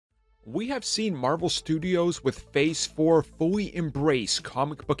We have seen Marvel Studios with Phase 4 fully embrace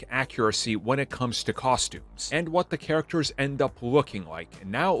comic book accuracy when it comes to costumes, and what the characters end up looking like,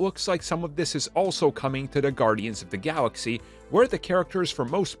 and now it looks like some of this is also coming to the Guardians of the Galaxy, where the characters for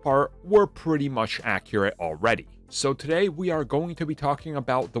most part were pretty much accurate already. So today we are going to be talking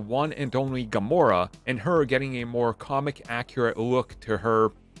about the one and only Gamora, and her getting a more comic accurate look to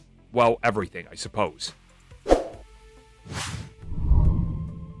her, well, everything, I suppose.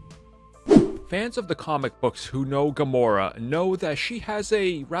 Fans of the comic books who know Gamora know that she has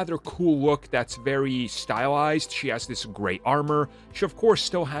a rather cool look that's very stylized. She has this gray armor, she of course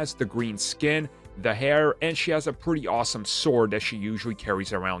still has the green skin, the hair, and she has a pretty awesome sword that she usually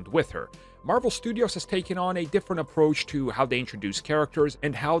carries around with her. Marvel Studios has taken on a different approach to how they introduce characters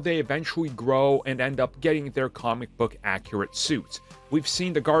and how they eventually grow and end up getting their comic book accurate suits. We've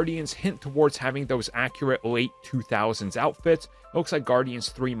seen the Guardians hint towards having those accurate late 2000s outfits. It looks like Guardians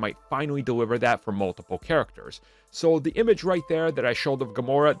 3 might finally deliver that for multiple characters. So the image right there that I showed of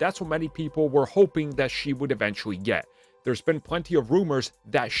Gamora, that's what many people were hoping that she would eventually get. There's been plenty of rumors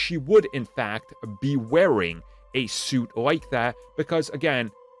that she would in fact be wearing a suit like that because, again,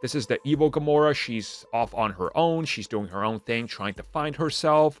 this is the evil Gamora. She's off on her own. She's doing her own thing, trying to find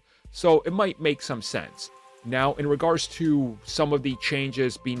herself. So it might make some sense. Now, in regards to some of the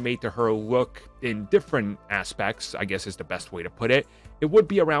changes being made to her look in different aspects, I guess is the best way to put it, it would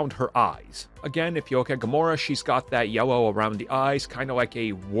be around her eyes. Again, if you look at Gamora, she's got that yellow around the eyes, kind of like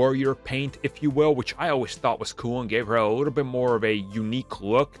a warrior paint, if you will, which I always thought was cool and gave her a little bit more of a unique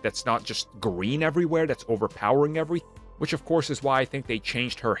look that's not just green everywhere, that's overpowering everything. Which of course is why I think they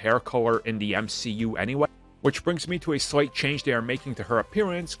changed her hair color in the MCU anyway. Which brings me to a slight change they are making to her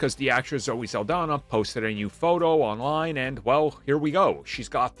appearance, because the actress Zoe Saldana posted a new photo online, and well, here we go. She's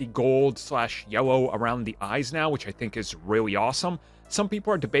got the gold/yellow around the eyes now, which I think is really awesome. Some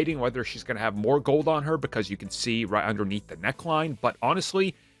people are debating whether she's going to have more gold on her, because you can see right underneath the neckline, but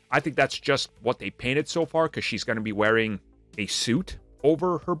honestly, I think that's just what they painted so far, because she's going to be wearing a suit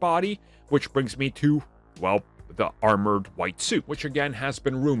over her body, which brings me to, well, the armored white suit, which again has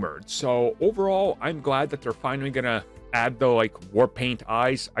been rumored. So overall, I'm glad that they're finally gonna add the war paint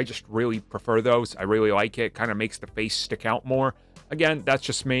eyes. I just really prefer those. I really like it. Kind of makes the face stick out more. Again, that's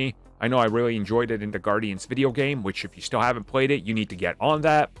just me. I know I really enjoyed it in the Guardians video game, which if you still haven't played it, you need to get on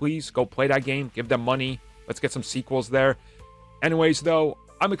that. Please go play that game. Give them money. Let's get some sequels there. Anyways, though,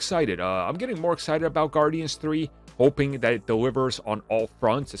 I'm excited. I'm getting more excited about Guardians 3. Hoping that it delivers on all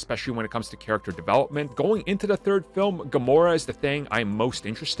fronts, especially when it comes to character development. Going into the third film, Gamora is the thing I'm most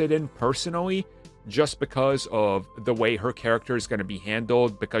interested in personally, just because of the way her character is going to be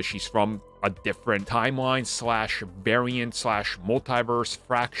handled, because she's from a different timeline / variant / multiverse,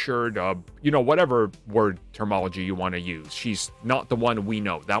 fractured, whatever word terminology you want to use. She's not the one we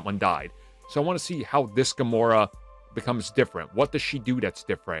know. That one died. So I want to see how this Gamora becomes different. What does she do that's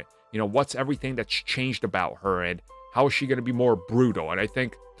different? What's everything that's changed about her, and how is she going to be more brutal? And I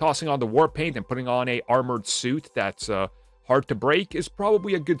think tossing on the war paint and putting on a armored suit that's hard to break is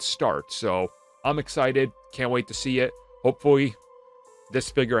probably a good start. So I'm excited. Can't wait to see it. Hopefully this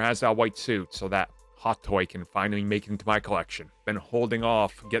figure has that white suit so that hot toy can finally make it into my collection. Been holding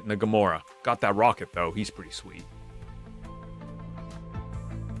off getting the Gamora. Got that Rocket though. He's pretty sweet.